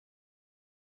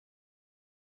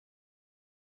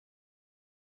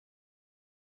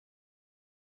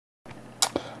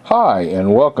Hi,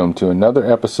 and welcome to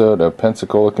another episode of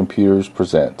Pensacola Computers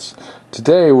Presents.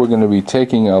 Today we're going to be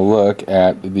taking a look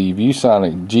at the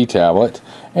ViewSonic Gtablet,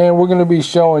 and we're going to be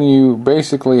showing you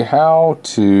basically how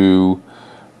to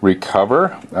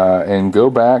recover and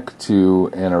go back to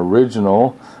the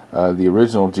original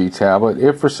Gtablet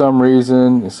if for some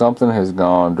reason something has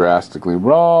gone drastically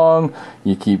wrong,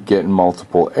 you keep getting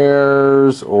multiple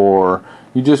errors, or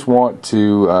you just want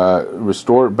to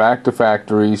restore it back to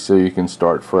factory so you can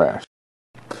start fresh.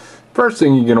 First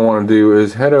thing you're going to want to do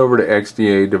is head over to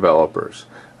xda-developers.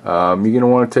 You're going to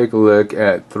want to take a look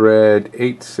at thread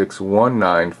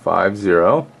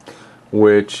 861950,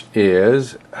 which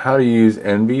is how to use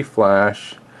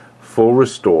nvflash full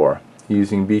restore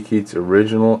using Beakeat's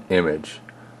original image.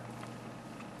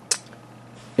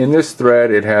 In this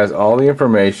thread, it has all the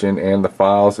information and the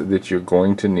files that you're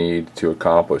going to need to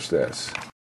accomplish this.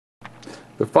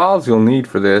 The files you'll need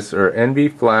for this are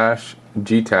nvflash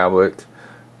gtablet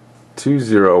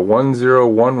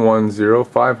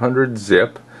 2010110500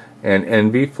 zip and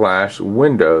nvflash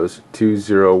windows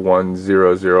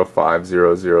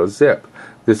 20100500 zip.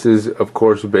 This is, of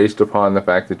course, based upon the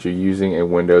fact that you're using a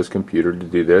Windows computer to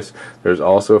do this. There's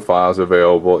also files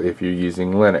available if you're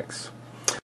using Linux.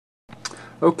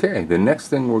 Okay, the next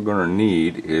thing we're going to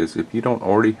need is, if you don't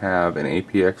already have an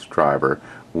APX driver,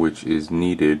 which is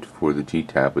needed for the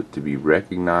Gtablet to be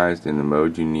recognized in the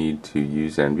mode you need to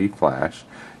use nvflash,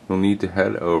 you'll need to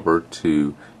head over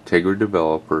to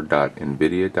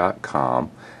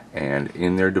xda-developer.nvidia.com, and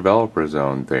in their developer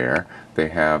zone there, they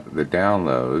have the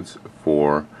downloads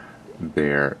for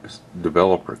their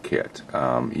developer kit.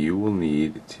 You will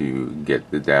need to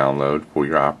get the download for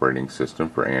your operating system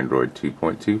for Android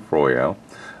 2.2 Froyo.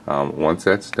 Once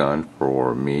that's done,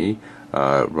 for me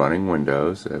running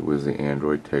Windows, it was the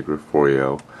Android Tegra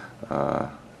Froyo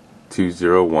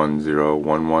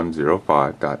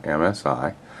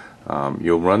 20101105.msi.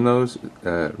 You'll run that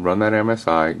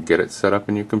MSI, get it set up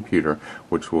in your computer,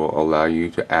 which will allow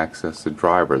you to access the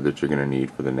driver that you're going to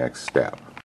need for the next step.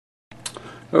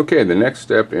 Okay, the next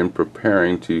step in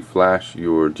preparing to flash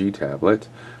your Gtablet,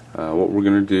 what we're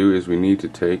going to do is we need to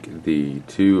take the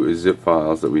two zip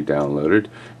files that we downloaded.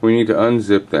 We need to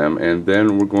unzip them, and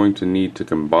then we're going to need to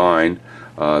combine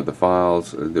the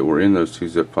files that were in those two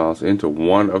zip files into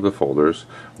one of the folders,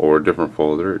 or a different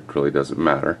folder. It really doesn't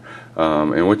matter.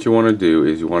 And what you want to do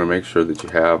is you want to make sure that you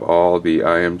have all the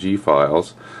IMG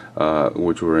files,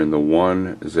 which were in the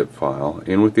one zip file,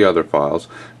 in with the other files,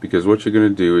 because what you're going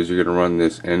to do is you're going to run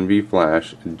this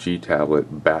nvflash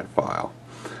gtablet bat file.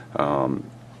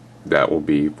 That will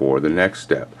be for the next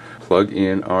step. Plug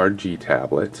in our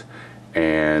Gtablet,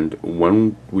 and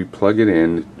when we plug it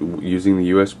in using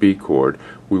the USB cord,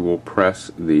 we will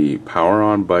press the power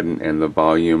on button and the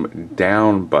volume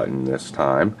down button this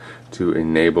time to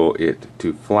enable it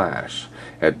to flash.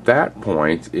 At that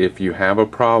point, if you have a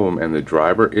problem and the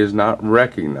driver is not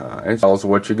recognized, also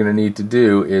what you're going to need to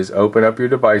do is open up your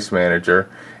device manager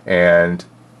and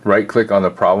right click on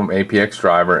the problem APX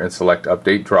driver and select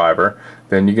update driver.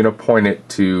 Then you're going to point it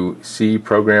to C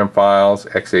program files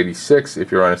x86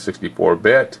 if you're on a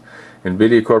 64-bit,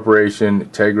 NVIDIA Corporation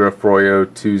Tegra Froyo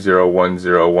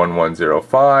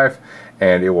 20101105,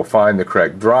 and it will find the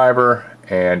correct driver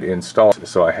and install it.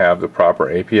 So I have the proper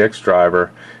APX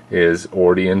driver is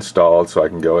already installed, so I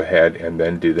can go ahead and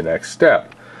then do the next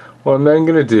step. What I'm then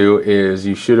going to do is,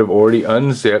 you should have already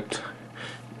unzipped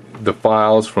the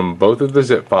files from both of the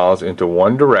zip files into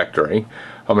one directory.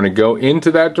 I'm going to go into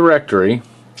that directory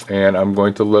and I'm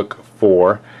going to look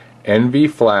for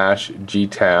nvflash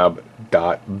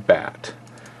gtab.bat.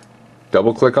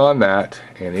 Double click on that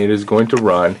and it is going to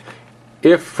run.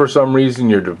 If for some reason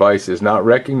your device is not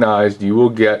recognized, you will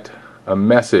get a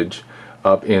message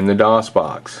up in the DOS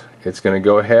box. It's going to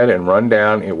go ahead and run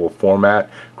down. It will format,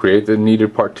 create the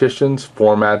needed partitions,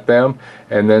 format them,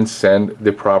 and then send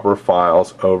the proper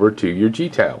files over to your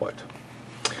Gtablet.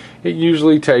 It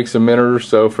usually takes a minute or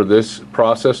so for this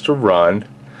process to run,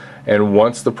 and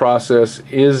once the process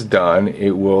is done,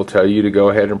 it will tell you to go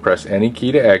ahead and press any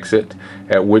key to exit,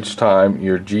 at which time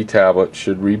your Gtablet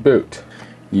should reboot.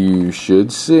 You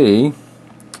should see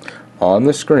on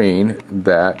the screen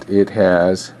that it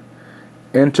has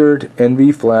entered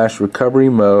nvflash recovery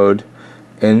mode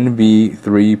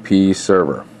NV3P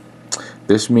server.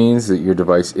 This means that your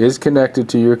device is connected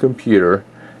to your computer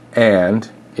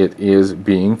and it is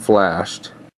being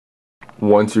flashed.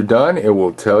 Once you're done, it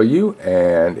will tell you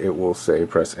and it will say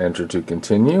press enter to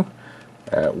continue,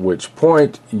 at which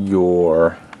point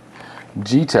your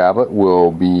Gtablet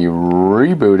will be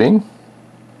rebooting.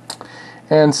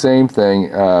 And same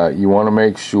thing, you want to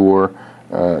make sure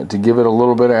to give it a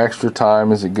little bit of extra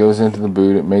time as it goes into the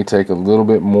boot. It may take a little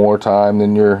bit more time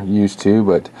than you're used to,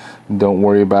 but don't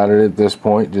worry about it at this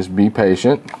point. Just be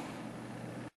patient.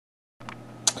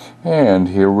 And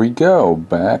here we go,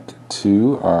 back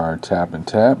to our Tap and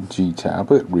Tap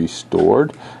Gtablet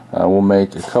restored. We'll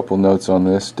make a couple notes on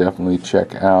this. Definitely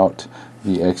check out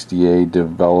the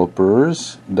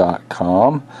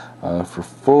xda-developers.com for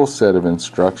full set of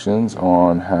instructions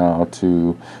on how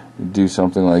to do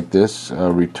something like this,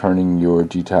 returning your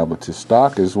Gtablet to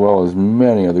stock, as well as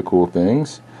many other cool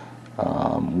things.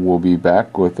 We'll be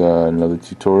back with another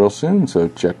tutorial soon, so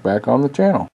check back on the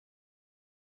channel.